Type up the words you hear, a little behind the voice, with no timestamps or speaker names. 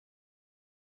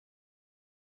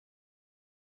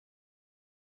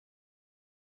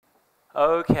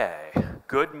Okay,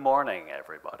 good morning,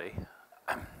 everybody.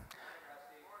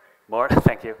 Morning,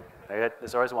 thank you. Very good.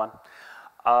 There's always one.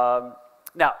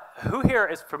 Now, who here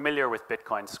is familiar with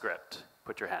Bitcoin script?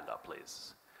 Put your hand up,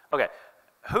 please. Okay,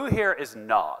 who here is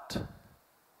not?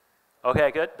 Okay,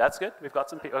 good. That's good. We've got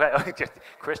some people. Okay,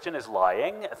 Christian is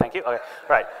lying. Thank you. Okay,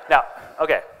 right. Now,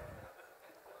 okay.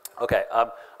 Okay,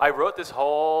 I wrote this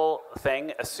whole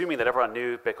thing assuming that everyone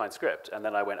knew Bitcoin script, and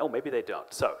then I went, oh, maybe they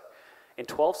don't. So, in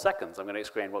 12 seconds, I'm going to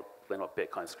explain what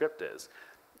Bitcoin script is.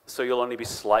 So you'll only be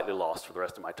slightly lost for the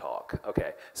rest of my talk.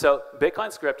 Okay, so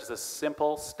Bitcoin script is a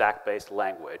simple stack-based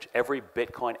language. Every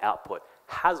Bitcoin output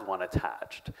has one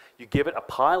attached. You give it a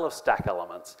pile of stack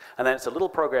elements, and then it's a little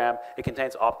program. It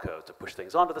contains opcodes to push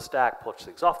things onto the stack, push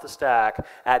things off the stack,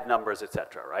 add numbers,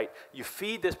 etc., right? You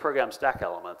feed this program stack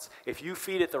elements. If you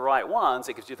feed it the right ones,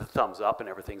 it gives you the thumbs up and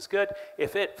everything's good.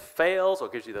 If it fails or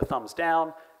gives you the thumbs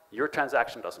down, your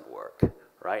transaction doesn't work,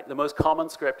 right? The most common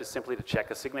script is simply to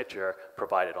check a signature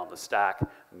provided on the stack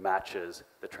matches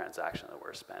the transaction that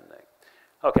we're spending.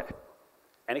 Okay,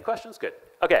 any questions? Good.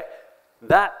 Okay,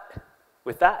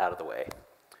 with that out of the way,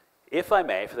 if I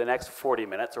may, for the next 40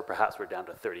 minutes, or perhaps we're down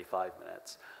to 35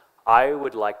 minutes, I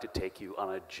would like to take you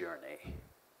on a journey.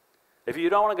 If you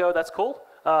don't want to go, that's cool.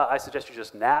 I suggest you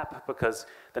just nap, because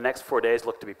the next 4 days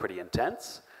look to be pretty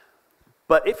intense.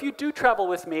 But if you do travel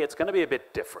with me, it's going to be a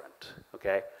bit different,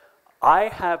 okay? I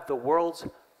have the world's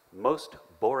most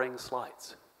boring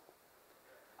slides.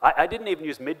 I didn't even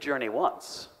use Midjourney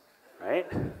once, right?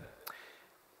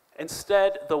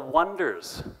 Instead, the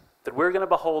wonders that we're going to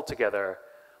behold together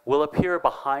will appear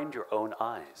behind your own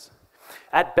eyes.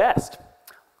 At best,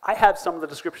 I have some of the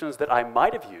descriptions that I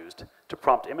might have used to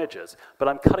prompt images, but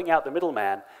I'm cutting out the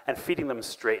middleman and feeding them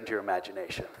straight into your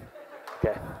imagination,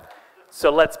 okay? So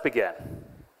let's begin.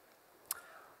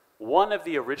 One of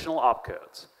the original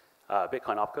opcodes,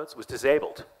 Bitcoin opcodes, was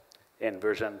disabled in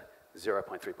version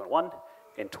 0.3.1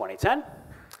 in 2010.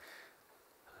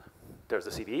 There's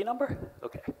the CVE number.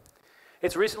 Okay.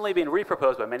 It's recently been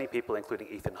reproposed by many people, including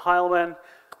Ethan Heilman,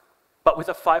 but with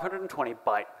a 520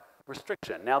 byte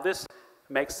restriction. Now this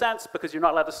makes sense because you're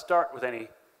not allowed to start with any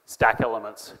stack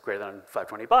elements greater than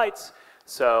 520 bytes.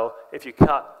 So if you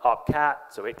cut opcat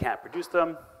so it can't produce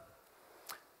them,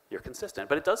 you're consistent.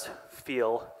 But it does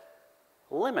feel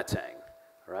limiting,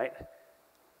 right?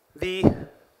 The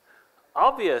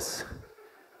obvious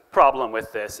problem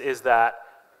with this is that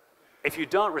if you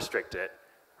don't restrict it,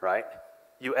 right,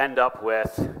 you end up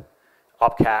with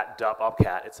opcat, dup,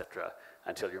 opcat, etc.,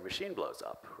 until your machine blows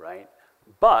up, right?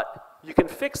 But you can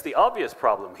fix the obvious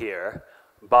problem here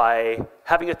by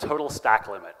having a total stack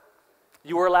limit.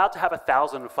 You were allowed to have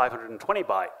 1,520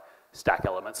 byte stack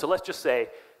elements. So let's just say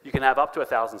you can have up to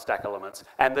 1,000 stack elements,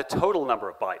 and the total number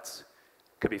of bytes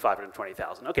could be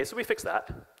 520,000. Okay, so we fixed that.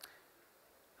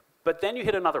 But then you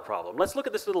hit another problem. Let's look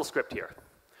at this little script here.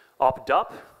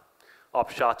 Op-dup,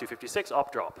 op-SHA-256,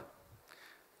 op-drop.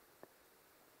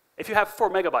 If you have 4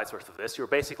 megabytes worth of this, you're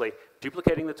basically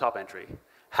duplicating the top entry,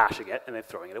 hashing it, and then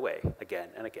throwing it away again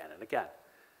and again and again.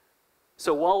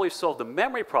 So while we've solved the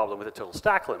memory problem with a total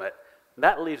stack limit,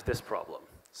 that leaves this problem.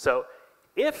 So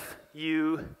if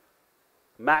you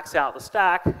max out the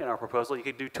stack in our proposal, you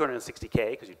could do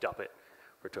 260K because you dump it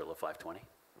for a total of 520.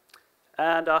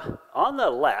 And on the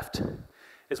left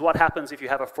is what happens if you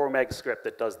have a 4 meg script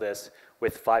that does this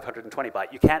with 520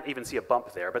 byte. You can't even see a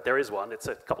bump there, but there is one. It's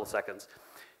a couple of seconds.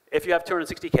 If you have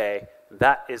 260K,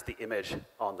 that is the image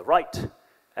on the right.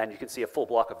 And you can see a full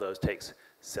block of those takes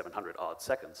 700 odd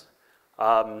seconds.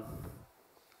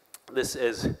 This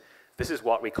is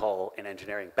what we call in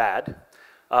engineering bad.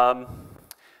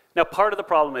 Now, part of the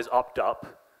problem is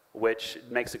opt-up, which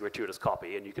makes a gratuitous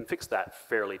copy, and you can fix that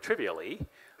fairly trivially.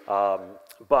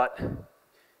 But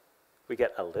we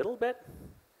get a little bit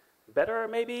better,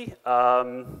 maybe.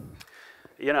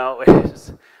 You know,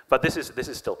 but this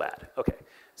is still bad. Okay,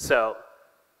 so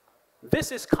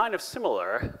this is kind of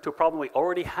similar to a problem we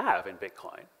already have in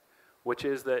Bitcoin, which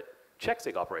is that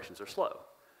checksig operations are slow.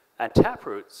 And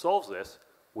Taproot solves this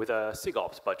with a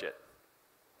sigops budget.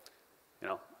 You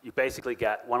know, you basically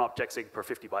get 1 op checksig per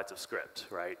 50 bytes of script,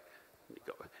 right?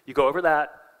 You go over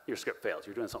that, your script fails.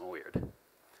 You're doing something weird.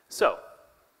 So,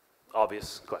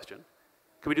 obvious question.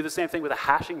 Can we do the same thing with a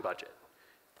hashing budget?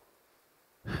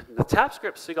 The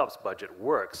TapScript sigops budget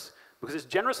works because it's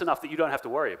generous enough that you don't have to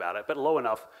worry about it, but low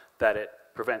enough that it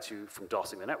prevents you from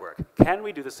DOSing the network. Can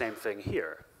we do the same thing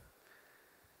here?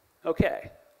 Okay,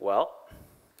 well,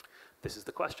 this is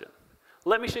the question.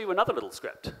 Let me show you another little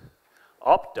script.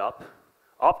 Op-dup,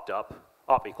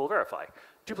 op equal verify.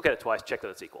 Duplicate it twice, check that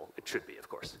it's equal. It should be, of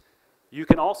course. You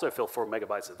can also fill 4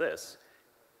 megabytes of this.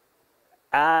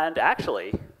 And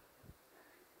actually,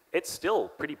 it's still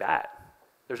pretty bad.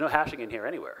 There's no hashing in here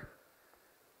anywhere.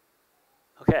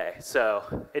 Okay,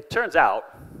 so it turns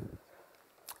out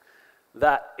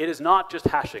that it is not just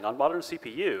hashing. On modern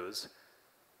CPUs,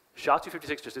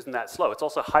 SHA-256 just isn't that slow. It's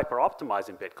also hyper-optimized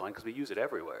in Bitcoin because we use it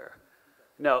everywhere.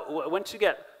 Now, once you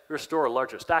restore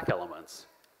larger stack elements,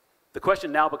 the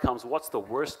question now becomes, what's the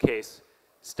worst case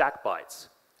stack bytes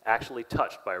actually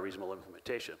touched by a reasonable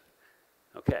implementation?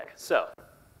 Okay, so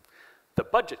the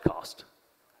budget cost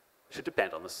should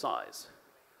depend on the size.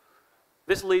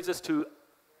 This leads us to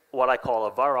what I call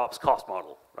a VAROps cost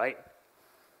model, right?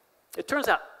 It turns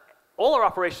out all our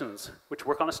operations which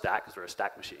work on a stack, because we're a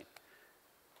stack machine,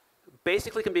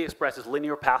 basically can be expressed as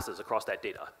linear passes across that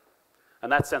data.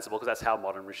 And that's sensible because that's how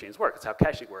modern machines work. It's how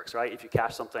caching works, right? If you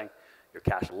cache something, your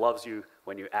cache loves you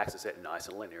when you access it nice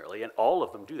and linearly, and all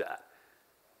of them do that.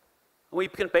 And we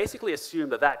can basically assume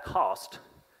that that cost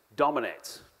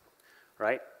dominates,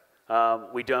 right?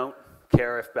 We don't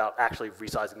care about actually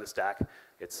resizing the stack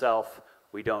itself.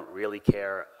 We don't really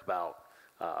care about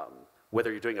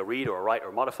whether you're doing a read or a write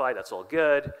or modify. That's all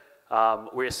good.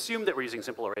 We assume that we're using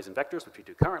simple arrays and vectors, which we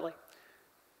do currently.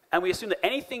 And we assume that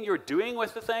anything you're doing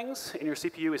with the things in your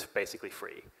CPU is basically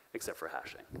free, except for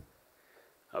hashing.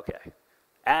 Okay.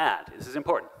 And this is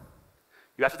important.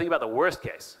 You have to think about the worst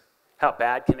case. How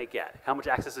bad can it get? How much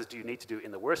accesses do you need to do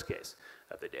in the worst case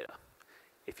of the data?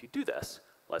 If you do this,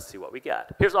 let's see what we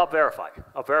get. Here's opverify.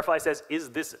 Opverify says, is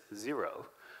this 0?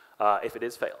 If it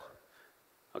is, fail.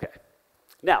 Okay.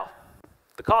 Now,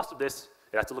 the cost of this,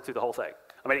 you have to look through the whole thing.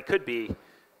 I mean, it could be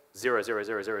 0, 0,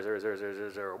 0, 0, 0, 0, 0, 0,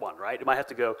 0, 1, right? It might have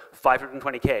to go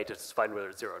 520K to find whether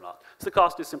it's 0 or not. So the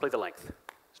cost is simply the length.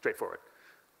 Straightforward.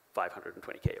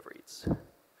 520K of reads.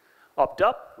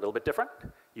 Opt-up, a little bit different.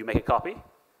 You make a copy.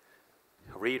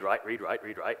 Read, write, read, write,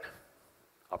 read, write.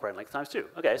 Operand length times 2.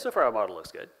 Okay, so far our model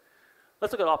looks good.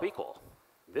 Let's look at op equal.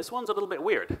 This one's a little bit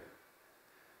weird.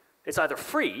 It's either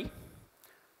free,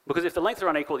 because if the lengths are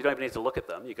unequal, you don't even need to look at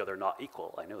them. You go, they're not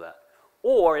equal, I know that.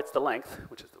 Or it's the length,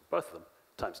 which is both of them,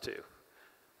 times 2.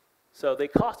 So the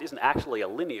cost isn't actually a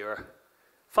linear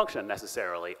function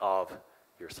necessarily of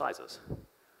your sizes.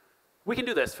 We can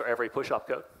do this for every push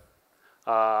opcode.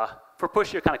 For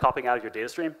push, you're kind of copying out of your data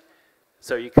stream.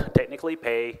 So you can technically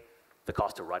pay the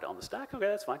cost to write it on the stack. Okay,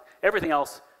 that's fine. Everything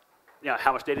else,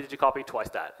 how much data did you copy? Twice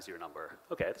that is your number.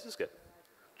 Okay, this is good.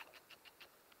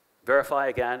 Verify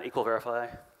again, equal verify,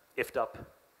 ifed up.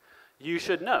 You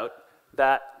should note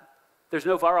that there's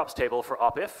no VAROps table for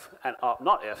op-if and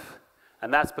op-not-if,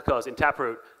 and that's because in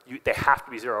Taproot, they have to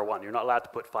be 0 or 1. You're not allowed to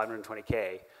put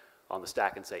 520K on the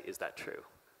stack and say, is that true,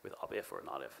 with op-if or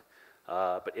not-if.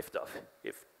 But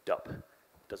ifed-up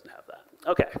doesn't have that.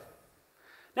 Okay.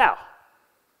 Now,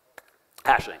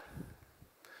 hashing.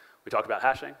 We talked about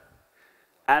hashing.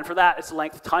 And for that, it's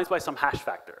length times by some hash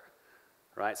factor.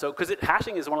 Right? So, because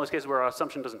hashing is one of those cases where our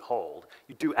assumption doesn't hold.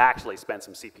 You do actually spend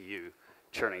some CPU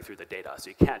churning through the data, so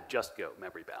you can't just go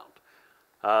memory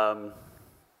bound.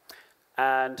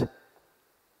 And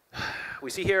we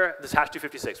see here this hash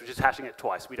 256, which is hashing it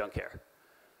twice. We don't care.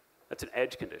 That's an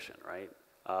edge condition, right?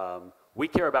 We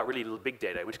care about really big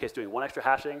data, in which case doing one extra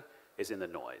hashing is in the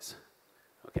noise.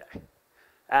 Okay.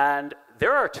 And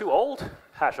there are 2 old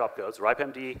hash opcodes,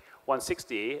 RIPEMD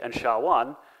 160 and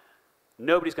SHA-1.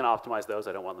 Nobody's going to optimize those.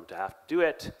 I don't want them to have to do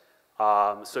it.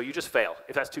 So you just fail.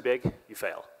 If that's too big, you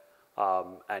fail.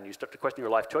 And you start to question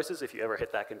your life choices if you ever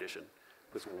hit that condition.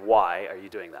 Because why are you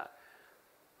doing that?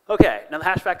 Okay, now the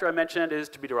hash factor I mentioned is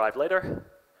to be derived later.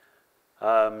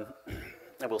 And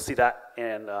we'll see that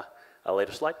in a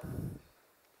later slide.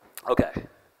 Okay.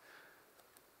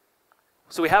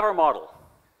 So we have our model.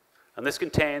 And this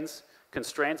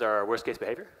constrains our worst case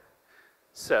behavior.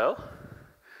 So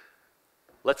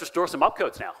let's restore some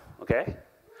opcodes now, okay?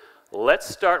 Let's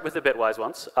start with the bitwise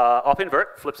ones.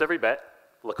 Op-invert flips every bit.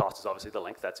 Well, the cost is obviously the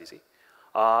length, that's easy.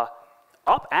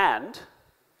 Op-and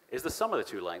is the sum of the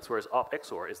 2 lengths, whereas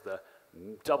op-XOR is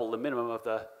double the minimum of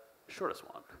the shortest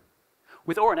one.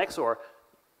 With OR and XOR,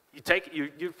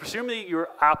 you presumably you're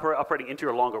operating into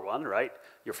your longer one, right?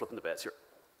 You're flipping the bits.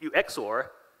 You XOR,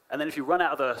 and then if you run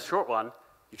out of the short one,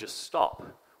 you just stop.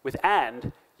 With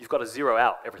AND, you've got to zero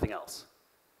out everything else.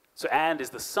 So AND is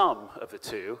the sum of the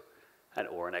 2, and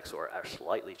OR and XOR are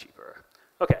slightly cheaper.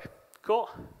 Okay, cool.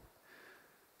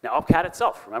 Now opcat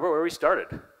itself, remember where we started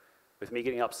with me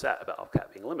getting upset about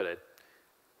opcat being limited?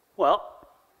 Well,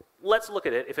 let's look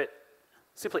at it. If it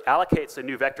simply allocates a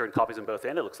new vector and copies them both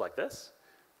in, it looks like this.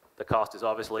 The cost is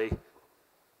obviously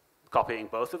copying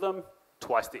both of them,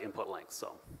 twice the input length.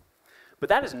 So, but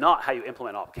that is not how you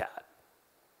implement opcat,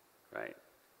 right?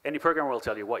 Any programmer will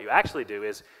tell you what you actually do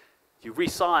is you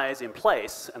resize in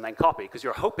place and then copy, because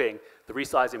you're hoping the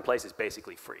resize in place is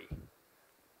basically free.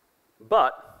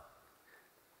 But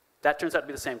that turns out to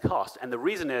be the same cost. And the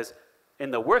reason is,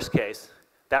 in the worst case,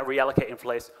 that reallocate in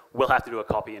place will have to do a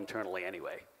copy internally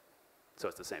anyway. So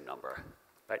it's the same number,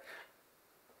 right?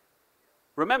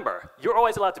 Remember, you're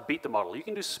always allowed to beat the model. You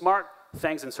can do smart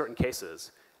things in certain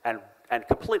cases and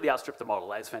completely outstrip the model.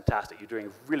 That is fantastic. You're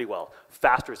doing really well.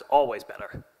 Faster is always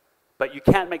better. But you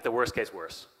can't make the worst case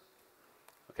worse.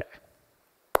 Okay.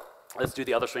 Let's do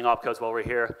the other string opcodes while we're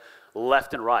here.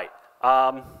 Left and right.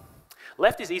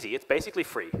 Left is easy. It's basically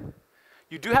free.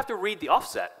 You do have to read the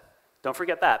offset. Don't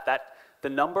forget that. The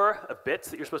number of bits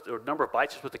that you're supposed to, or number of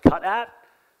bytes you're supposed to cut at,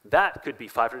 that could be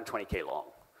 520K long,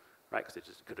 right? Because it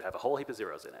just could have a whole heap of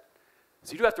zeros in it.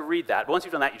 So you do have to read that. But once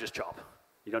you've done that, you just chop.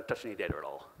 You don't touch any data at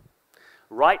all.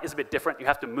 Right is a bit different. You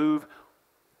have to move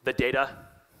the data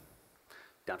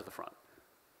down to the front.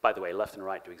 By the way, left and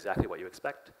right do exactly what you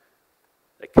expect.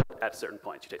 They cut at certain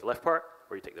points. You take the left part,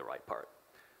 or you take the right part.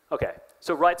 Okay,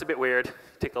 so right's a bit weird.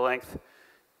 Take the length,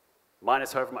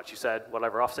 minus however much you said,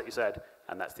 whatever offset you said,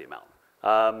 and that's the amount.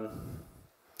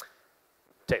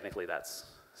 Technically, that's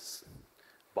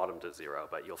bottom to 0,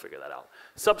 but you'll figure that out.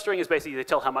 Substring is basically they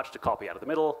tell how much to copy out of the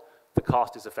middle. The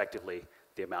cost is effectively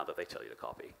the amount that they tell you to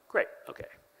copy. Great, okay.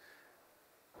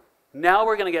 Now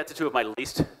we're going to get to two of my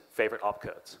least favorite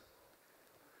opcodes.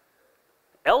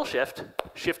 L shift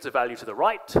shifts a value to the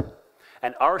right,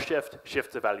 and R shift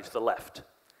shifts a value to the left.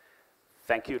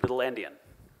 Thank you, little endian.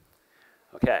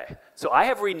 Okay, so I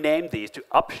have renamed these to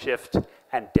upshift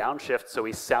and downshift so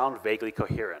we sound vaguely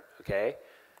coherent, okay?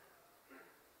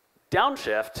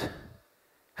 Downshift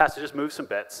has to just move some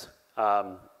bits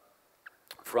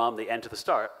from the end to the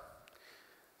start.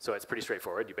 So it's pretty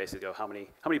straightforward. You basically go, how many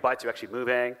bytes are you actually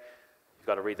moving? You've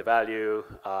got to read the value.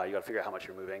 You've got to figure out how much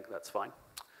you're moving. That's fine.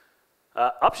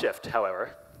 Upshift,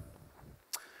 however,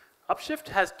 upshift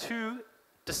has two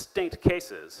distinct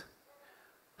cases.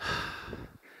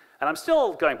 And I'm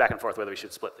still going back and forth whether we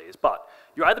should split these, but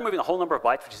you're either moving a whole number of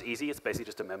bytes, which is easy. It's basically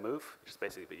just a mem move, which is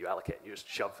basically what you allocate. You just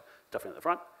shove stuff into the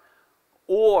front.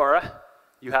 Or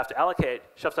you have to allocate,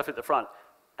 shove stuff into the front,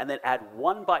 and then add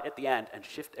 1 byte at the end and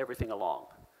shift everything along,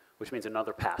 which means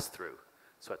another pass through.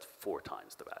 So that's 4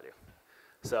 times the value.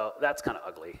 So that's kind of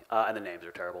ugly, and the names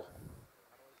are terrible.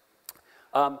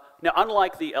 Now,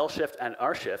 unlike the L shift and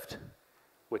R shift,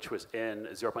 which was in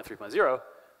 0.3.0,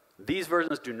 these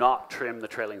versions do not trim the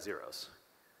trailing zeros.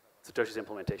 Satoshi's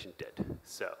implementation did.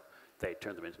 So they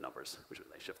turned them into numbers, which means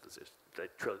they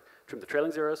trim the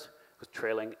trailing zeros, because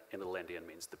trailing in little endian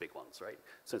means the big ones, right?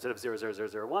 So instead of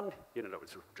 00001, you know,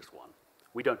 it's just 1.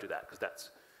 We don't do that, because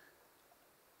that's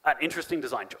an interesting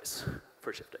design choice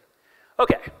for shifting.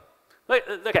 Okay.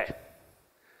 Okay.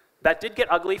 That did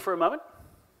get ugly for a moment,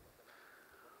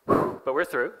 but we're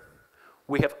through.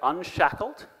 We have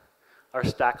unshackled our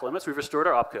stack limits. We've restored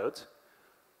our opcodes.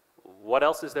 What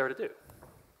else is there to do?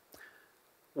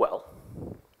 Well,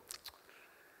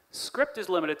 script is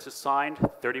limited to signed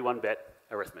 31-bit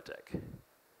arithmetic.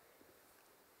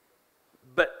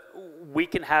 But we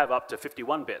can have up to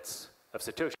 51 bits of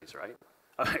Satoshis, right?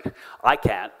 I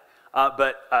can't,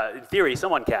 but in theory,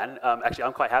 someone can. Actually,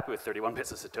 I'm quite happy with 31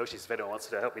 bits of Satoshis if anyone wants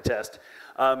to help me test.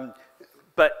 And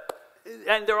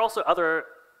there are also other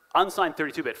unsigned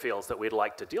 32-bit fields that we'd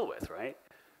like to deal with, right?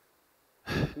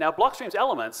 Now, Blockstream's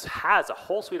Elements has a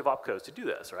whole suite of opcodes to do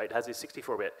this, right? It has these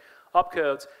 64-bit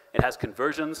opcodes. It has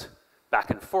conversions back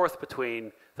and forth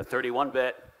between the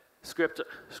 31-bit script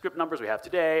numbers we have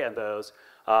today and those.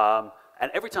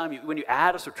 And every time, when you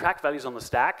add or subtract values on the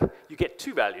stack, you get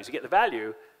 2 values. You get the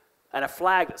value and a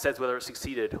flag that says whether it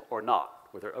succeeded or not,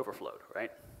 whether it overflowed,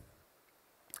 right?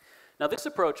 Now, this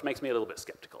approach makes me a little bit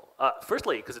skeptical.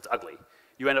 Firstly, because it's ugly.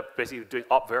 You end up basically doing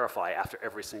op verify after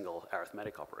every single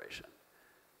arithmetic operation.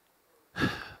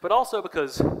 But also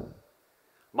because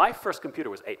my first computer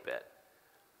was 8-bit.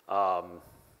 Well,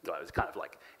 it was kind of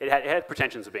like, it had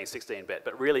pretensions of being 16-bit,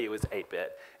 but really it was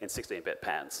 8-bit in 16-bit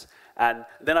pants. And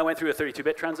then I went through a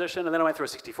 32-bit transition, and then I went through a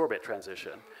 64-bit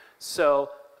transition. So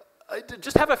I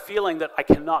just have a feeling that I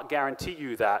cannot guarantee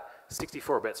you that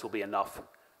 64 bits will be enough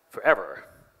forever.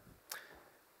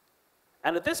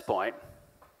 And at this point,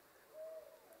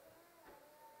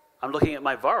 I'm looking at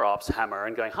my varops hammer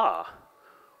and going,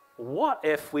 what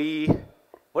if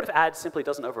add simply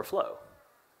doesn't overflow?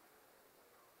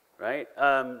 Right?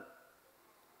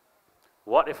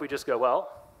 What if we just go,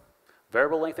 well,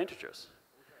 variable length integers,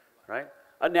 right?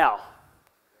 Now,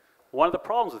 one of the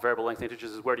problems with variable length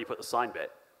integers is where do you put the sign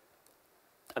bit?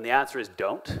 And the answer is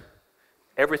don't.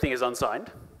 Everything is unsigned.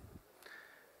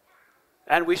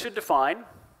 And we should define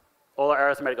all our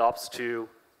arithmetic ops to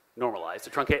normalize, to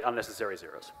truncate unnecessary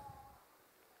zeros.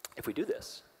 If we do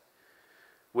this,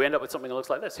 we end up with something that looks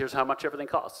like this. Here's how much everything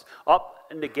costs.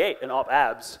 Op negate and op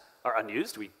abs are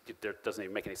unused. It doesn't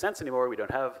even make any sense anymore. We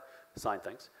don't have signed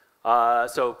things.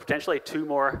 So potentially 2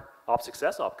 more op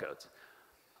success opcodes.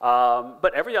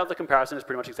 But every other comparison is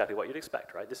pretty much exactly what you'd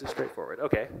expect, right? This is straightforward.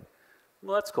 Okay,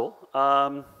 well, that's cool.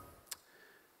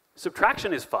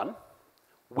 Subtraction is fun.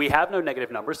 We have no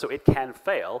negative numbers, so it can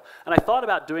fail. And I thought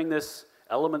about doing this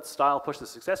element style push the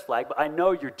success flag, but I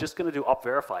know you're just going to do op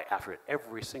verify after it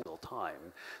every single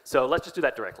time. So let's just do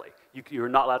that directly. You're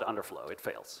not allowed to underflow. It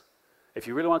fails. If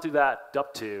you really want to do that,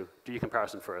 dup2, do your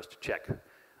comparison first, check,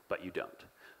 but you don't.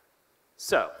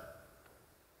 So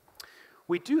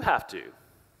we do have to.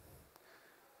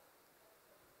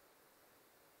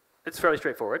 It's fairly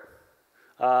straightforward.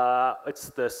 It's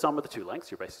the sum of the 2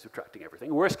 lengths. You're basically subtracting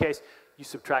everything. Worst case, you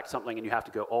subtract something and you have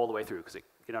to go all the way through because it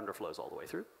underflows all the way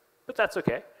through. But that's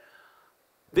OK.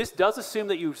 This does assume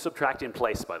that you subtract in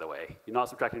place, by the way. You're not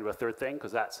subtracting to a 3rd thing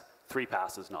because that's 3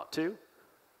 passes, not 2.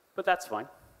 But that's fine.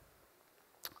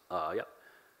 Yep.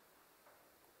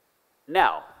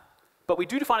 Now, but we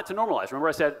do define it to normalize. Remember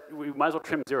I said we might as well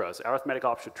trim zeros. Arithmetic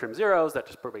op should trim zeros. That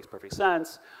just makes perfect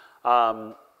sense.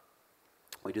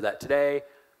 We do that today.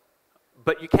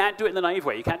 But you can't do it in the naive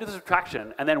way. You can't do the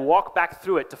subtraction and then walk back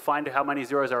through it to find how many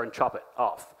zeros are and chop it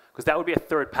off. Because that would be a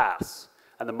 3rd pass.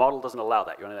 And the model doesn't allow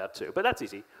that. You're only allowed 2. But that's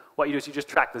easy. What you do is you just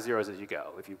track the zeros as you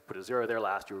go. If you put a 0 there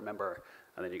last, you remember,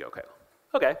 and then you go, OK.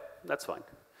 OK, that's fine.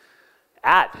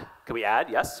 Add. Can we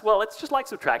add? Yes. Well, it's just like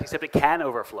subtract, except it can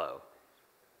overflow.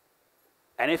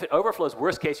 And if it overflows,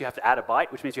 worst case, you have to add a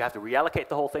byte, which means you have to reallocate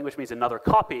the whole thing, which means another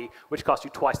copy, which costs you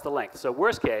twice the length. So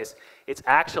worst case, it's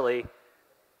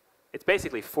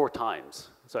basically 4 times.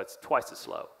 So it's twice as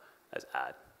slow as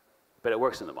add. But it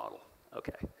works in the model.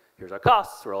 OK. Here's our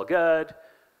costs. We're all good.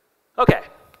 OK.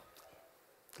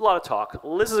 It's a lot of talk.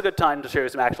 This is a good time to show you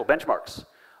some actual benchmarks.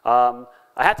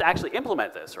 I had to actually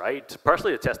implement this, right?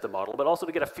 Partially to test the model, but also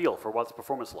to get a feel for what's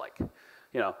performance like.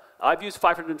 You know, I've used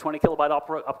 520 kilobyte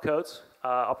opcodes,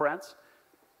 operands,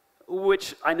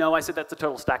 which I know I said that's the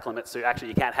total stack limit, so actually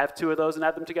you can't have 2 of those and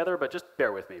add them together, but just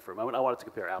bear with me for a moment. I wanted to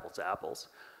compare apples to apples.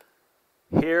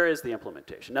 Here is the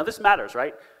implementation. Now this matters,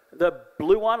 right? The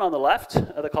blue one on the left,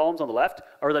 the columns on the left,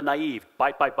 are the naive,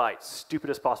 byte by byte,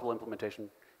 stupidest possible implementation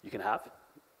you can have.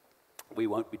 We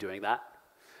won't be doing that.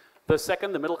 The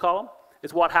second, the middle column,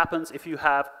 is what happens if you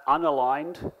have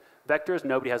unaligned vectors.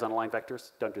 Nobody has unaligned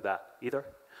vectors. Don't do that either.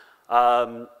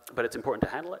 But it's important to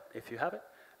handle it if you have it.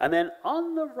 And then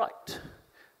on the right,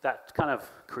 that kind of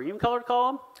cream-colored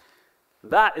column,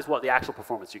 that is what the actual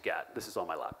performance you get. This is on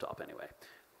my laptop anyway.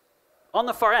 On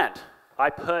the far end, I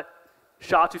put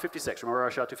SHA-256. Remember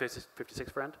our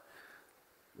SHA-256 friend?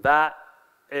 That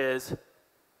is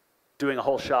doing a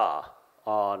whole SHA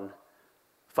on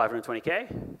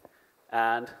 520K.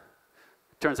 And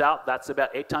it turns out that's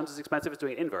about 8 times as expensive as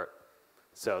doing an invert.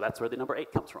 So that's where the number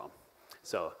 8 comes from.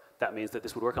 So that means that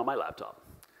this would work on my laptop.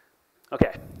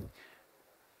 OK.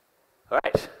 All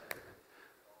right.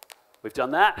 We've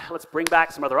done that. Let's bring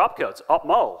back some other opcodes.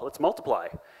 Opmul. Let's multiply.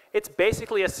 It's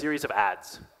basically a series of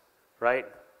adds, right?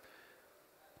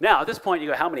 Now, at this point, you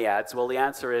go, how many adds? Well, the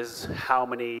answer is how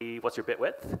many, what's your bit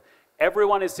width?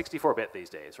 Everyone is 64-bit these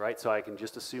days, right? So I can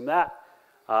just assume that.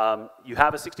 You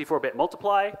have a 64-bit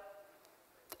multiply.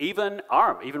 Even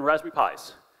ARM, even Raspberry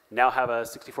Pis, now have a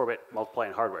 64-bit multiply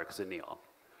in hardware because of Neon,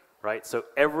 right? So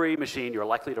every machine you're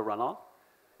likely to run on,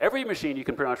 every machine you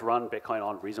can pretty much run Bitcoin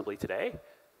on reasonably today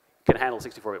can handle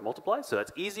 64-bit multiply. So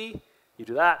that's easy. You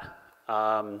do that.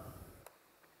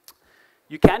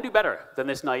 You can do better than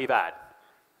this naive add.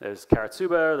 There's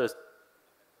Karatsuba, there's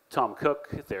Tom Cook,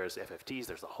 there's FFTs,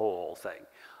 there's the whole thing.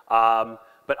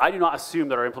 But I do not assume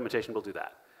that our implementation will do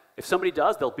that. If somebody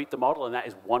does, they'll beat the model, and that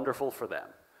is wonderful for them.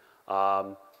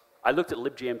 I looked at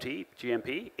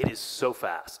libGMP. It is so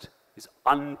fast. It's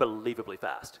unbelievably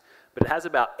fast. But it has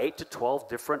about 8 to 12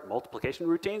 different multiplication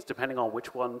routines, depending on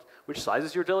which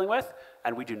sizes you're dealing with,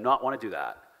 and we do not want to do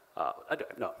that.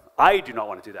 I do not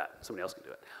want to do that. Somebody else can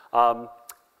do it.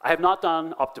 I have not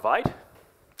done opdivide.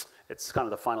 It's kind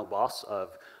of the final boss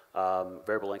of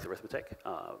variable length arithmetic,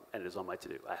 and it is on my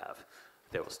to-do. I have.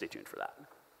 They will stay tuned for that.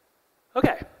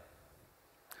 OK.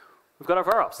 We've got our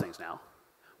VarOps things now.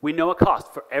 We know a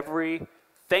cost for every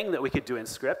thing that we could do in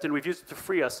script, and we've used it to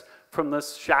free us from the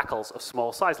shackles of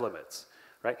small size limits,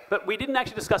 right? But we didn't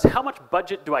actually discuss how much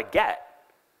budget do I get?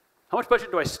 How much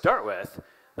budget do I start with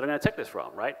that I'm going to take this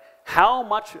from, right? How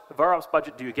much VarOps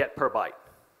budget do you get per byte?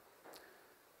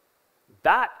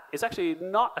 That is actually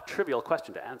not a trivial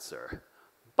question to answer,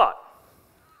 but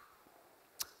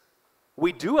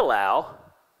we do allow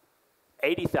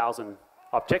 80,000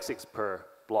 objectives per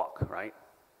block, right?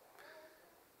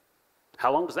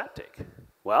 How long does that take?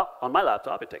 Well, on my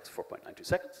laptop, it takes 4.92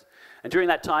 seconds. And during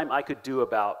that time, I could do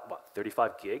about, what,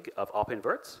 35 gig of op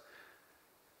inverts.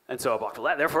 And so a block for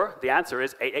that. Therefore, the answer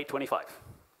is 8825.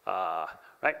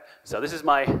 Right? So this is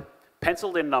my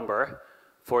penciled in number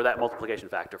for that multiplication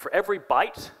factor. For every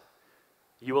byte,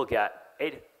 you will get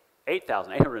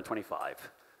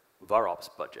 8,825 VAROPS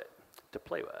budget to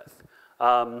play with.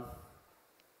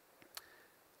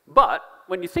 But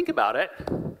when you think about it,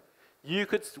 you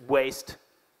could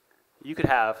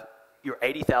have your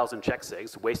 80,000 check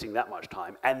sigs wasting that much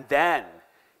time, and then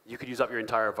you could use up your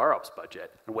entire VAROPS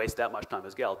budget and waste that much time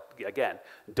as well, again,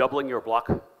 doubling your block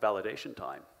validation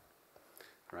time,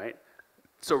 right?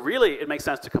 So really, it makes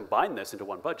sense to combine this into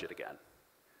one budget again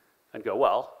and go,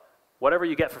 well, whatever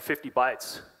you get for 50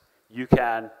 bytes, you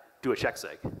can do a check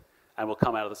sig, and will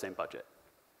come out of the same budget,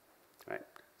 right?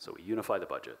 So we unify the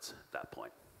budgets at that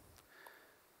point.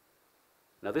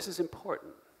 Now, this is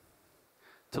important.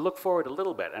 To look forward a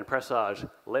little bit and presage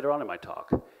later on in my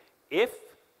talk, if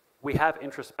we have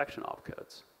introspection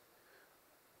opcodes,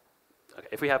 okay,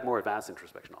 if we have more advanced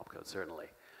introspection opcodes, certainly,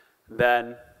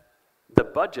 then the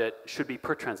budget should be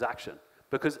per transaction,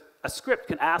 because a script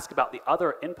can ask about the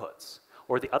other inputs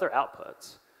or the other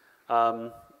outputs.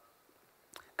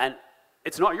 And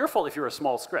it's not your fault if you're a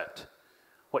small script.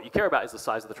 What you care about is the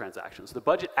size of the transaction. So the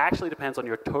budget actually depends on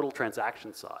your total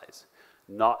transaction size,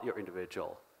 not your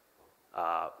individual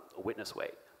witness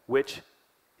weight, which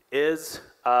is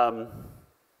a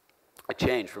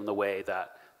change from the way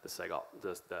that the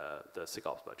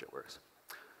SIGOPS budget works.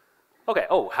 Okay,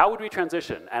 oh, how would we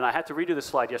transition? And I had to redo this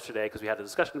slide yesterday because we had a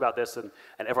discussion about this, and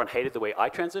everyone hated the way I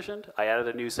transitioned. I added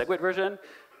a new SegWit version,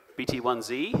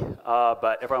 BT1Z,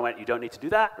 but everyone went, you don't need to do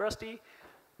that, Rusty.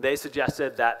 They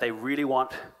suggested that they really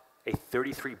want a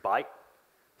 33-byte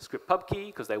script pub key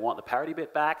because they want the parity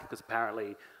bit back, because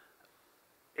apparently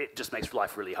it just makes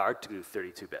life really hard to do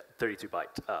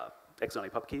 32-byte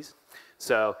XONY pub keys.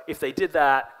 So if they did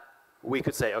that, we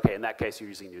could say, okay, in that case, you're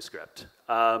using a new script.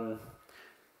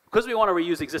 Because we want to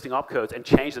reuse existing opcodes and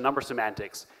change the number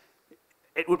semantics,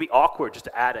 it would be awkward just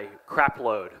to add a crap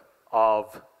load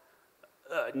of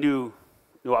new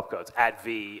opcodes. Add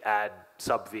V, add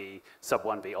sub V, sub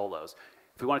 1V, all those.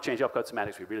 If we want to change opcode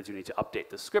semantics, we really do need to update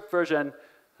the script version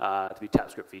to be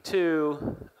TapScript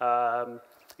v2,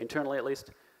 internally at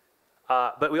least.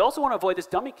 But we also want to avoid this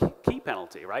dummy key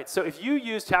penalty, right? So if you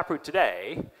use Taproot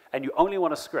today and you only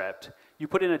want a script, you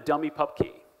put in a dummy pub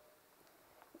key.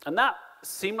 And that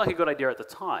seemed like a good idea at the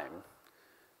time,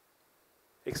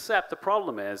 except the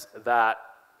problem is that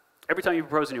every time you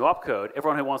propose a new opcode,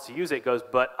 everyone who wants to use it goes,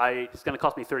 but it's going to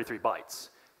cost me 33 bytes,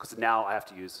 because now I have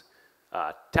to use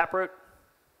Taproot,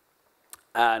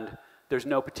 and there's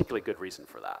no particularly good reason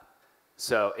for that.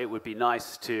 So it would be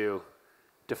nice to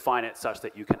define it such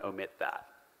that you can omit that.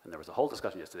 And there was a whole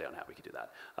discussion yesterday on how we could do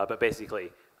that. But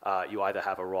basically, you either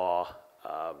have a raw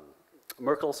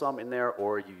Merkle sum in there,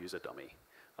 or you use a dummy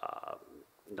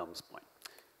nums point.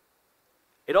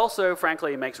 It also,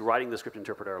 frankly, makes writing the script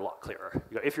interpreter a lot clearer.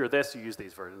 You go, if you're this, you use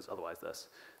these versions, otherwise this.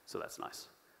 So that's nice.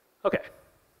 Okay.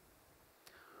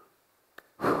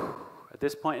 At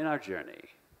this point in our journey,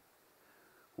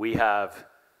 we have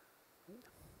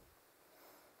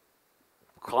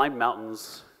climbed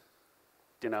mountains,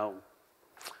 you know,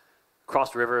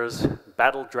 crossed rivers,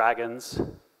 battled dragons,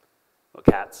 well,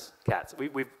 cats.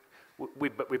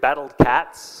 We battled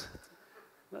cats.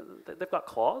 They've got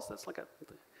claws. That's like a,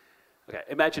 okay,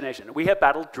 imagination. We have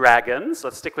battled dragons.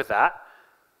 Let's stick with that.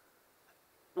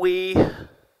 We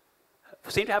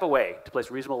seem to have a way to place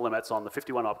reasonable limits on the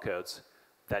 51 opcodes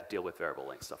that deal with variable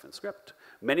length stuff in script.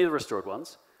 Many of the restored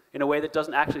ones in a way that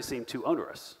doesn't actually seem too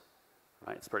onerous.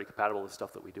 Right? It's pretty compatible with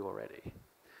stuff that we do already.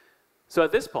 So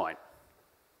at this point,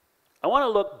 I want to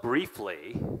look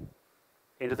briefly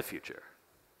into the future.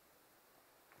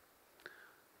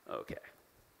 Okay.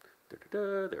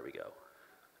 There we go.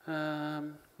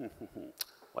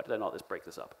 Why did I not just break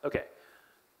this up? Okay.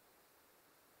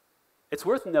 It's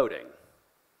worth noting,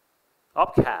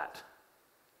 opcat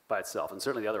by itself, and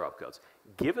certainly the other opcodes,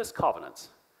 give us covenants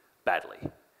badly.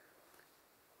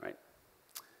 Right?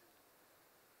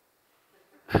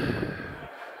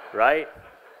 Right?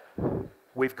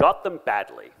 We've got them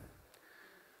badly.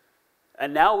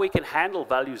 And now we can handle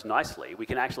values nicely. We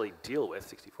can actually deal with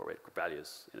 64-bit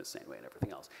values in the same way and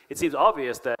everything else. It seems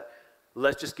obvious that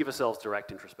let's just give ourselves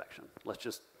direct introspection. Let's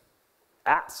just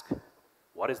ask,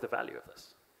 what is the value of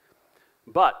this?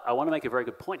 But I want to make a very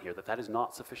good point here that that is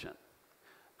not sufficient.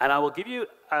 And I will give you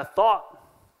a thought,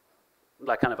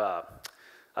 like kind of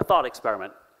a thought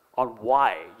experiment on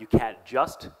why you can't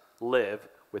just live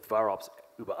with varops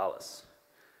über alles.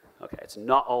 Okay, it's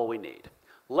not all we need.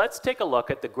 Let's take a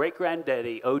look at the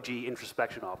great-granddaddy OG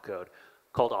introspection opcode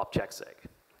called opchecksig.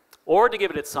 Or to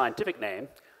give it its scientific name,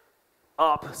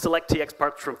 op select tx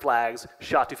parts from flags,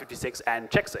 SHA-256, and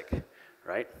checksig,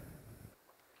 right?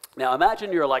 Now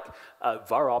imagine you're like a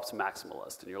varops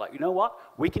maximalist, and you're like, you know what?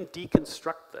 We can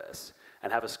deconstruct this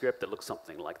and have a script that looks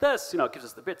something like this. You know, it gives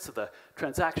us the bits of the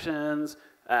transactions,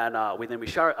 and then we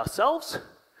share it ourselves.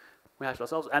 We hash it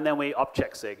ourselves, and then we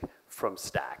opchecksig from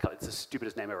stack. It's the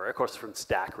stupidest name ever. Of course, from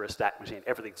stack. We're a stack machine.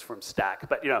 Everything's from stack.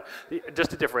 But you know, just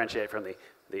to differentiate from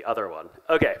the other one.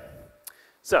 Okay,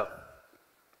 so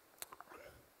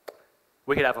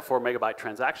we could have a 4 megabyte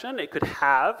transaction. It could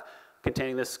have,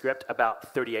 containing this script,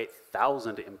 about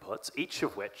 38,000 inputs, each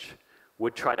of which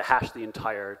would try to hash the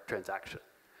entire transaction.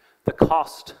 The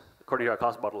cost, according to our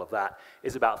cost model of that,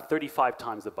 is about 35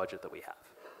 times the budget that we have.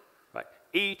 Right?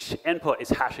 Each input is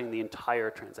hashing the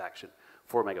entire transaction,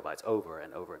 4 megabytes, over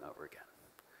and over and over again.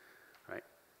 Right?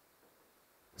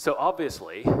 So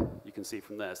obviously, you can see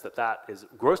from this that that is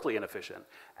grossly inefficient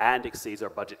and exceeds our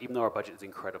budget, even though our budget is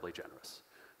incredibly generous.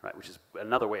 Right? Which is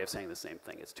another way of saying the same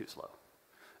thing. It's too slow.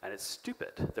 And it's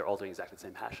stupid. They're all doing exactly the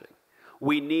same hashing.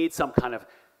 We need some kind of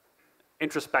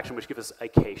introspection which gives us a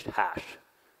cached hash.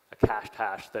 A cached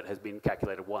hash that has been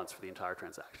calculated once for the entire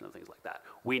transaction and things like that.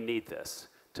 We need this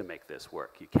to make this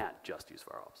work. You can't just use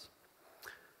varops.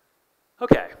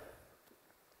 Okay.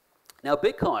 Now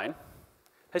Bitcoin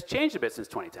has changed a bit since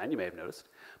 2010, you may have noticed.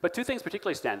 But two things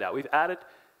particularly stand out. We've added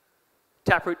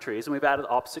taproot trees and we've added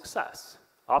op success.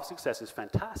 Op success is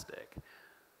fantastic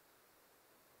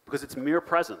because it's mere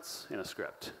presence in a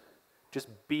script. Just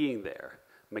being there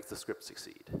makes the script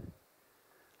succeed.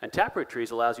 And taproot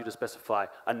trees allows you to specify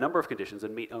a number of conditions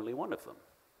and meet only one of them.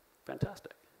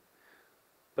 Fantastic.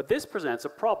 But this presents a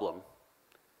problem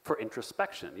for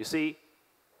introspection. You see,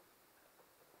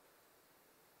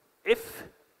 if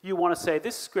you want to say,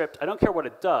 this script, I don't care what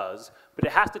it does, but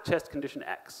it has to test condition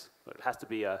X. It has to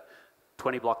be a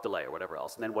 20-block delay or whatever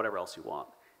else, and then whatever else you want.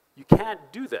 You can't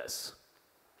do this.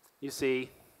 You see,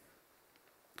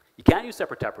 you can't use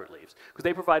separate taproot leaves because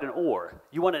they provide an or.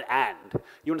 You want an and.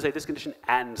 You want to say this condition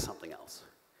and something else.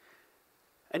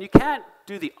 And you can't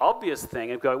do the obvious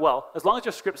thing and go, well, as long as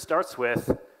your script starts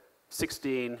with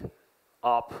 16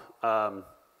 op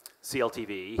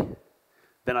CLTV,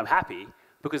 then I'm happy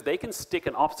because they can stick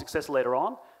an op success later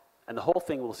on and the whole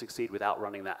thing will succeed without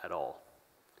running that at all.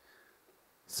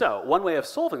 So one way of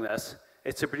solving this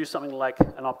is to produce something like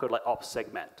an opcode like op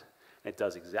segment. It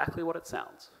does exactly what it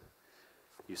sounds.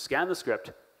 You scan the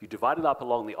script, you divide it up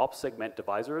along the op segment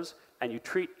divisors, and you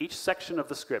treat each section of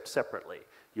the script separately.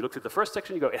 You look through the first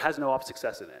section, you go, it has no op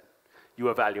success in it. You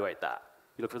evaluate that.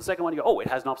 You look for the second one, you go, oh, it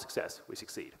has an op success, we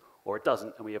succeed. Or it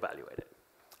doesn't, and we evaluate it,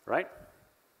 right?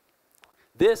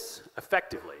 This,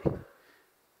 effectively,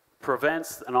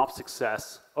 prevents an op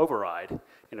success override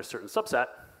in a certain subset,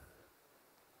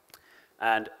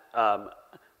 and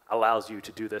allows you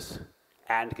to do this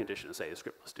and condition and say the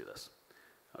script must do this.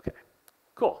 Okay.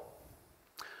 Cool.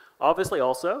 Obviously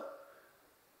also,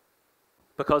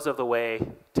 because of the way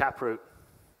taproot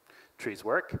trees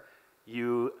work,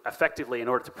 you effectively, in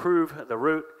order to prove the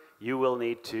root, you will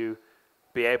need to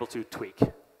be able to tweak.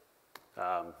 Do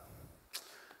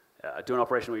an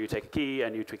operation where you take a key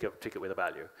and you tweak it with a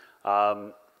value.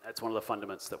 That's one of the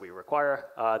fundamentals that we require.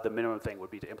 The minimum thing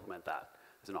would be to implement that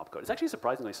as an opcode. It's actually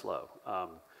surprisingly slow.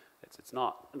 It's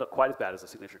not quite as bad as a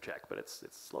signature check, but it's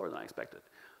slower than I expected.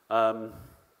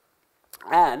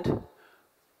 And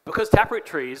because taproot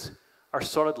trees are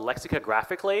sorted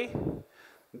lexicographically,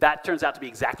 that turns out to be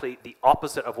exactly the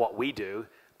opposite of what we do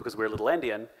because we're a little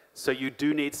endian. So you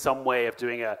do need some way of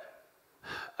doing a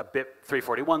bit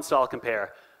 341 style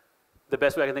compare. The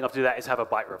best way I can think of to do that is have a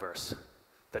byte reverse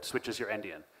that switches your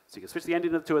endian. So you can switch the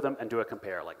endian of the two of them and do a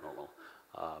compare like normal.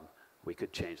 We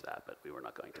could change that, but we were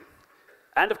not going to.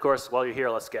 And of course, while you're here,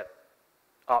 let's get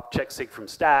opchecksig from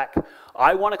stack.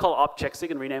 I want to call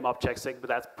opchecksig and rename opchecksig, but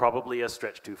that's probably a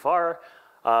stretch too far.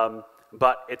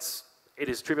 But it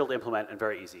is trivial to implement and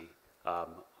very easy.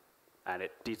 And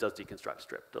it does deconstruct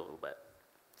stripped a little bit.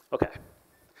 Okay.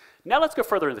 Now let's go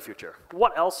further in the future.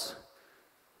 What else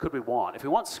could we want? If we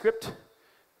want script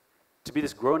to be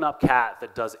this grown-up cat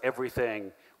that does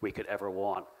everything we could ever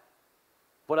want,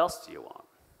 what else do you want?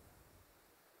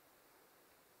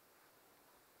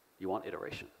 You want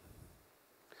iteration.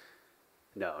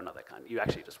 No, not that kind. You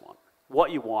actually just want.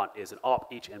 What you want is an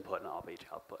op each input and an op each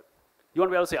output. You want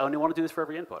to be able to say, oh, I only want to do this for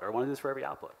every input, or I want to do this for every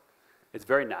output. It's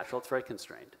very natural. It's very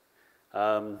constrained.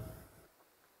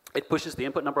 It pushes the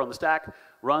input number on the stack,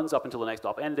 runs up until the next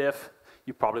op end if.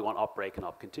 You probably want op break and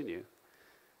op continue.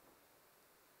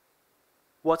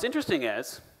 What's interesting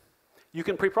is you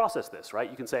can pre-process this, right?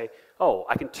 You can say, oh,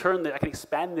 I can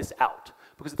expand this out.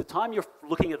 Because at the time you're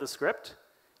looking at the script,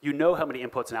 you know how many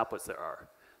inputs and outputs there are.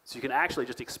 So you can actually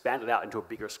just expand it out into a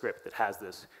bigger script that has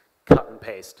this cut and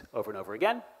paste over and over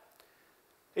again.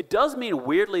 It does mean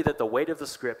weirdly that the weight of the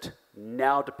script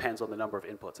now depends on the number of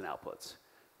inputs and outputs,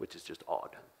 which is just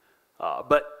odd.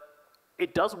 But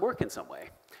it does work in some way.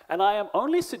 And I am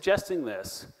only suggesting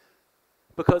this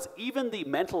because even the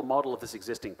mental model of this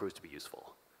existing proves to be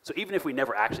useful. So even if we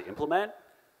never actually implement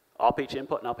op each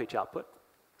input and op each output,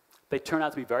 they turn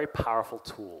out to be very powerful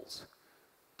tools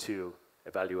to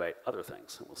evaluate other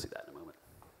things. And we'll see that in a moment.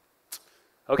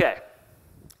 OK,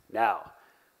 now,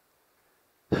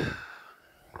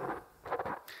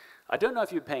 I don't know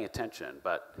if you're paying attention,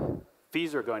 but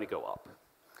fees are going to go up.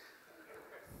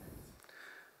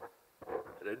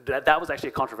 That was actually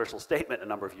a controversial statement a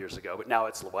number of years ago, but now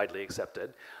it's widely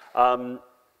accepted. What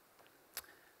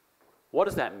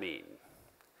does that mean?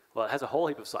 Well, it has a whole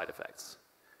heap of side effects.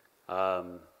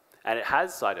 And it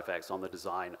has side effects on the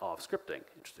design of scripting,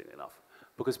 interestingly enough,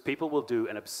 because people will do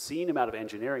an obscene amount of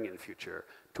engineering in the future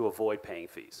to avoid paying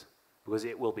fees, because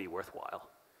it will be worthwhile.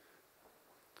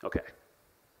 OK.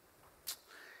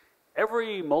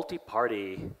 Every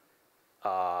multi-party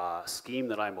scheme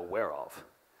that I'm aware of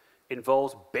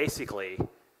involves basically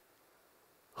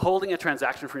holding a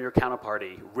transaction from your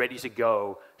counterparty ready to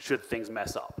go should things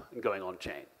mess up and going on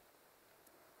chain.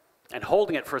 And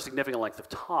holding it for a significant length of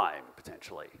time,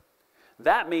 potentially.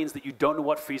 That means that you don't know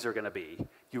what fees are going to be.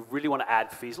 You really want to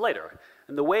add fees later.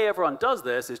 And the way everyone does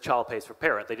this is child pays for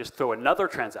parent. They just throw another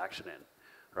transaction in,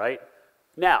 right?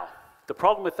 Now, the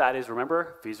problem with that is,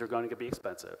 remember, fees are going to be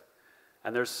expensive.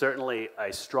 And there's certainly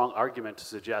a strong argument to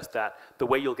suggest that the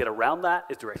way you'll get around that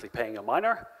is directly paying a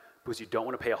miner, because you don't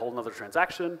want to pay a whole other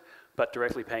transaction, but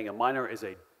directly paying a miner is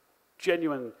a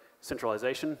genuine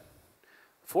centralization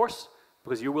force,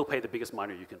 because you will pay the biggest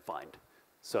miner you can find.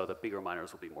 So the bigger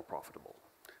miners will be more profitable,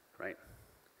 right?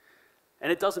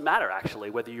 And it doesn't matter, actually,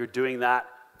 whether you're doing that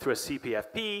through a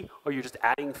CPFP or you're just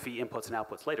adding fee inputs and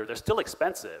outputs later. They're still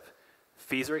expensive.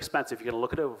 Fees are expensive. You're going to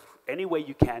look at it any way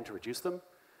you can to reduce them.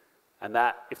 And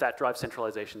that, if that drives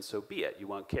centralization, so be it. You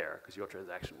won't care, because your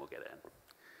transaction will get in.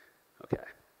 OK.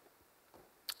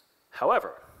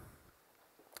 However,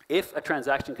 if a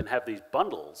transaction can have these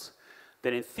bundles,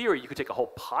 then in theory, you could take a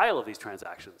whole pile of these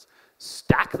transactions,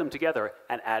 stack them together,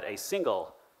 and add a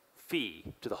single fee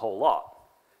to the whole lot,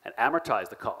 and amortize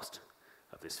the cost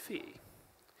of this fee.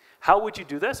 How would you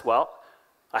do this? Well,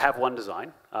 I have one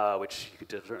design, which you could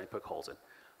certainly poke holes in.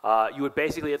 You would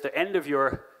basically, at the end of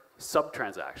your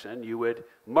sub-transaction, you would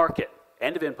mark it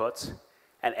end of inputs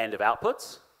and end of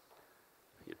outputs.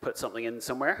 You'd put something in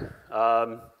somewhere.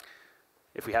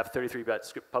 If we have 33-bit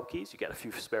script pub keys, you get a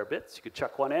few spare bits. You could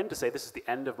chuck one in to say, this is the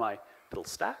end of my little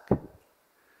stack.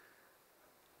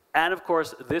 And of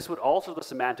course, this would alter the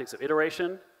semantics of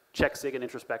iteration, check, sig, and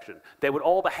introspection. They would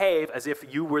all behave as if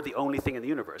you were the only thing in the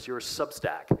universe. Your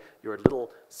substack, your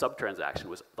little sub-transaction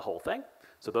was the whole thing.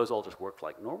 So those all just worked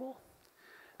like normal.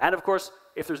 And of course,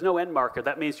 if there's no end marker,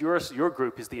 that means your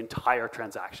group is the entire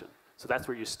transaction. So that's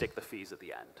where you stick the fees at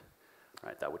the end.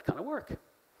 Right? That would kind of work.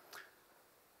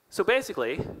 So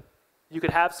basically, you could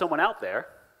have someone out there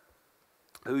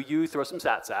who you throw some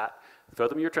sats at, throw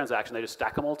them in your transaction, they just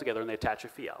stack them all together, and they attach a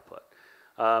fee output.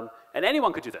 And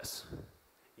anyone could do this.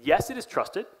 Yes, it is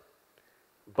trusted,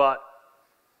 but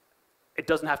it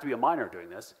doesn't have to be a miner doing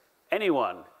this.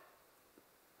 Anyone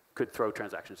could throw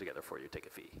transactions together for you, take a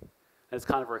fee. And it's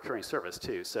kind of a recurring service,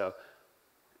 too. So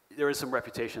there is some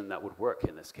reputation that would work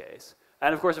in this case.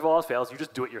 And of course, if all else fails, you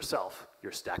just do it yourself.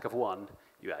 Your stack of one,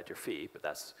 you add your fee. But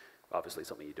that's obviously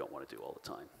something you don't want to do all the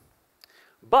time.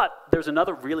 But there's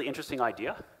another really interesting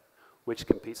idea which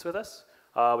competes with this,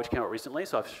 which came out recently.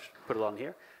 So I've put it on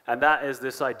here. And that is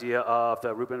this idea of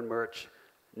the Ruben Merch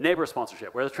neighbor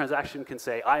sponsorship, where the transaction can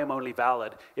say, I am only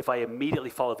valid if I immediately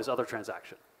follow this other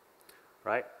transaction,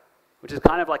 right? Which is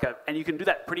kind of like and you can do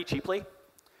that pretty cheaply.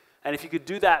 And if you could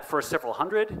do that for several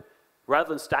hundred, rather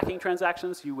than stacking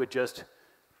transactions, you would just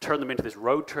turn them into this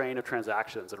road train of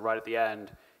transactions. And right at the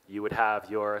end, you would have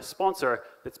your sponsor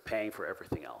that's paying for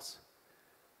everything else.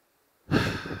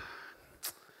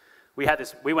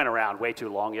 We went around way too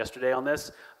long yesterday on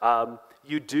this.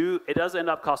 It does end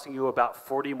up costing you about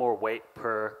 40 more weight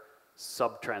per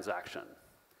sub-transaction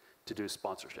to do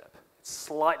sponsorship. It's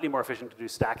slightly more efficient to do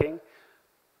stacking.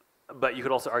 But you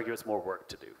could also argue it's more work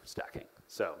to do stacking.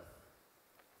 So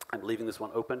I'm leaving this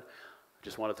one open.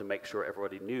 Just wanted to make sure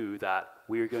everybody knew that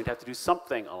we were going to have to do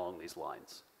something along these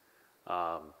lines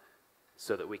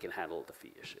so that we can handle the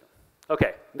fee issue.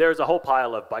 Okay, there's a whole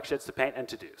pile of bike sheds to paint and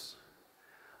to-dos.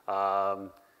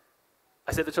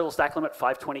 I said the total stack limit,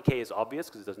 520K, is obvious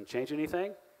because it doesn't change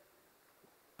anything.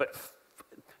 But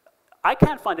I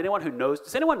can't find anyone who knows.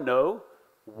 Does anyone know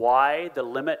why the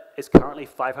limit is currently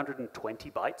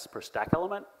 520 bytes per stack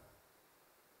element?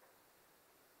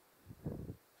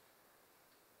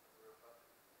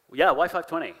 Yeah, why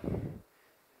 520?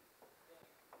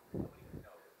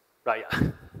 Right,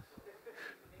 yeah.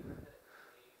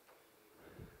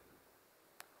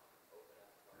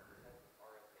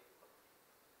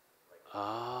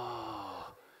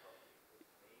 Oh.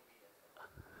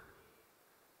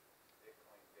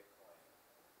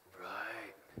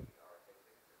 Right.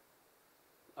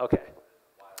 Okay.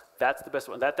 That's the best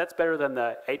one. That's better than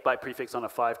the 8-byte prefix on a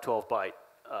 512-byte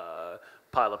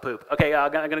pile of poop. Okay, I'm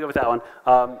going to go with that one.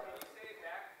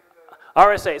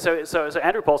 RSA, so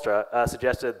Andrew Polstra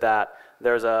suggested that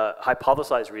there's a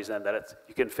hypothesized reason that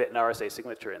you can fit an RSA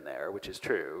signature in there, which is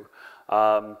true.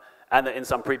 And that in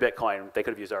some pre-Bitcoin, they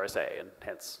could have used RSA, and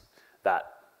hence that.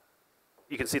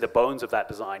 You can see the bones of that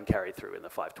design carried through in the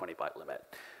 520-byte limit.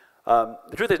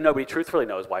 The truth is nobody truthfully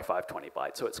knows why 520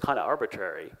 bytes, so it's kind of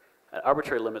arbitrary. And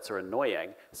arbitrary limits are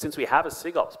annoying. Since we have a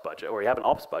SIG-ops budget, or we have an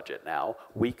ops budget now,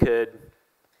 we could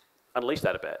unleash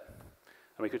that a bit.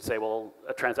 And we could say, well,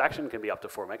 a transaction can be up to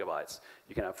 4 megabytes.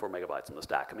 You can have 4 megabytes on the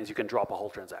stack. It means you can drop a whole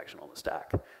transaction on the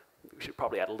stack. We should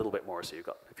probably add a little bit more so you've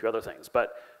got a few other things.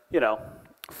 But, you know,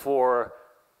 for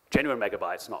genuine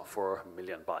megabytes, not for a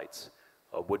million bytes,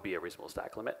 would be a reasonable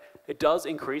stack limit. It does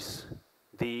increase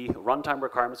the runtime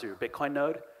requirements of your Bitcoin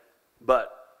node,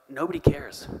 but nobody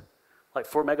cares. Like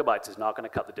 4 megabytes is not going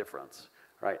to cut the difference,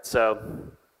 right? So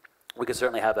we could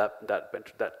certainly have that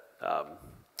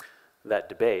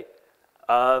debate.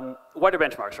 Wider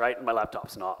benchmarks, right? My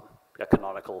laptop's not a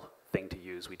canonical thing to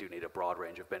use. We do need a broad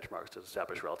range of benchmarks to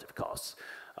establish relative costs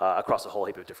across a whole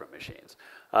heap of different machines.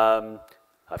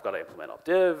 I've got to implement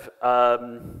opdiv.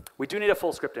 We do need a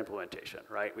full script implementation,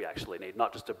 right? We actually need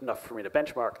not just enough for me to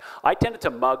benchmark. I tended to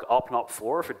mug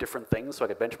opnop4 for different things so I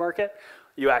could benchmark it.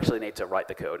 You actually need to write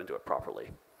the code and do it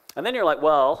properly. And then you're like,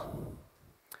 well,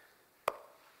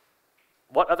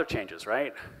 what other changes,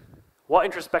 right? What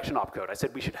introspection opcode? I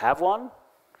said we should have one.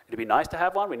 It'd be nice to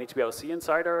have one. We need to be able to see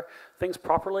inside our things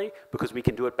properly because we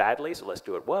can do it badly, so let's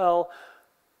do it well.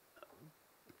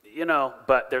 You know,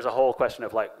 but there's a whole question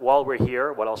of like, while we're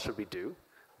here, what else should we do?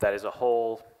 That is a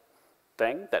whole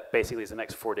thing that basically is the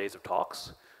next 4 days of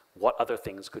talks. What other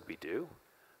things could we do?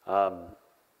 And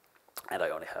I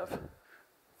only have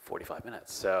 45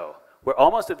 minutes, so we're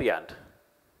almost at the end.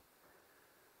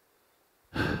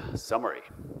 Summary.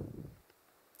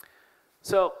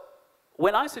 So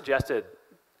when I suggested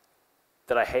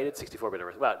that I hated 64-bit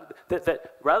arithmetic, well,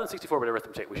 that rather than 64-bit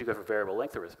arithmetic, we should go for variable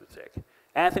length arithmetic,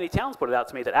 Anthony Towns pointed out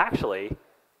to me that actually,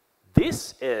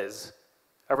 this is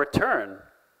a return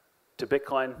to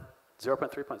Bitcoin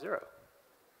 0.3.0.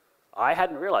 I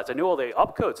hadn't realized. I knew all the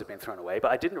opcodes had been thrown away,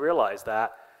 but I didn't realize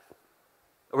that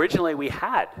originally we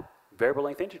had variable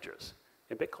length integers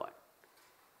in Bitcoin.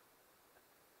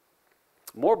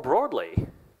 More broadly,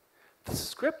 the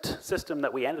script system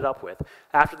that we ended up with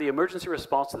after the emergency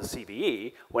response to the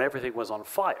CVE, when everything was on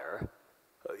fire,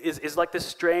 is like this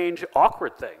strange,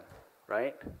 awkward thing,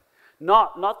 right?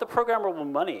 Not the programmable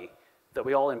money that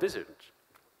we all envisaged.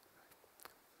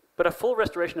 But a full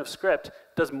restoration of script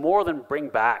does more than bring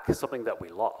back something that we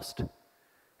lost.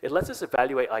 It lets us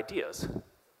evaluate ideas.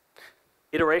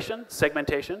 Iteration,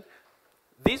 segmentation,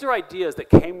 these are ideas that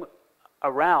came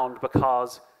around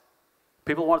because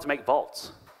people wanted to make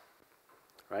vaults,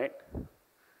 right?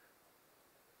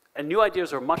 And new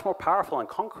ideas are much more powerful and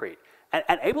concrete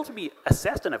and able to be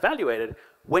assessed and evaluated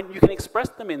when you can express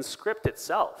them in script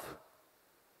itself.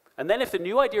 And then if the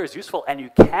new idea is useful and you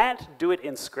can't do it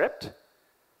in script,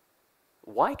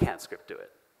 why can't script do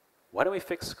it? Why don't we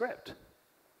fix script?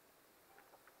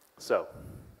 So,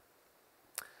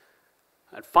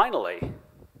 and finally,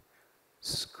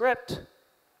 script,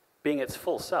 being its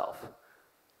full self,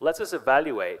 lets us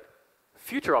evaluate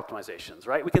future optimizations,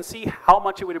 right? We can see how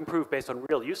much it would improve based on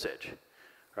real usage,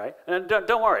 right? And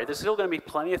don't worry, there's still going to be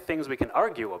plenty of things we can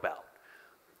argue about.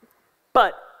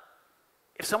 But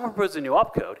if someone proposes a new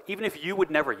opcode, even if you would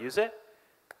never use it,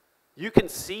 you can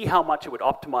see how much it would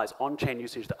optimize on-chain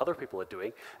usage that other people are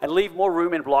doing and leave more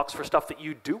room in blocks for stuff that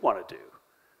you do want to do,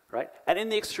 right? And in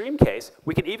the extreme case,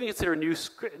 we can even consider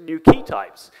new key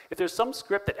types. If there's some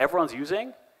script that everyone's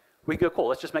using, we can go, cool,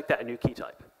 let's just make that a new key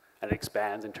type. And it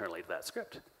expands internally to that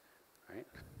script, right?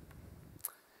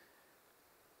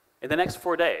 In the next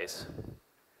 4 days,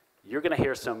 you're going to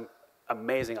hear some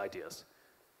amazing ideas.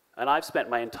 And I've spent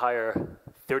my entire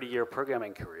 30-year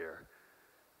programming career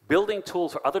building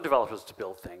tools for other developers to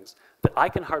build things that I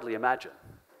can hardly imagine.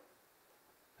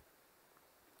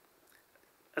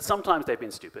 And sometimes they've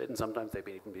been stupid, and sometimes they've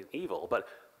even been evil, but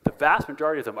the vast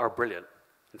majority of them are brilliant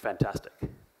and fantastic.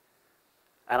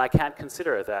 And I can't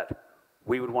consider that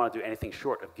we would want to do anything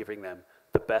short of giving them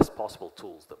the best possible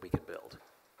tools that we can build.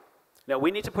 Now,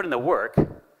 we need to put in the work, and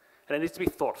it needs to be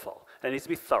thoughtful, and it needs to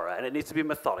be thorough, and it needs to be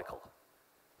methodical.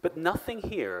 But nothing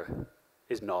here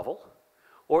is novel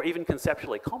or even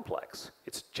conceptually complex.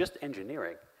 It's just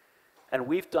engineering. And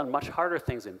we've done much harder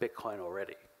things in Bitcoin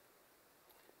already.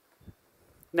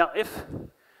 Now, if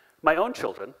my own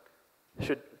children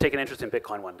should take an interest in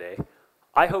Bitcoin one day,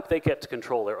 I hope they get to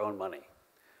control their own money.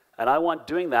 And I want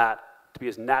doing that to be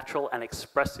as natural and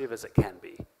expressive as it can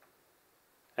be.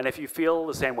 And if you feel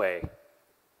the same way,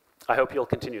 I hope you'll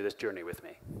continue this journey with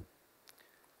me.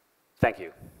 Thank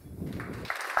you.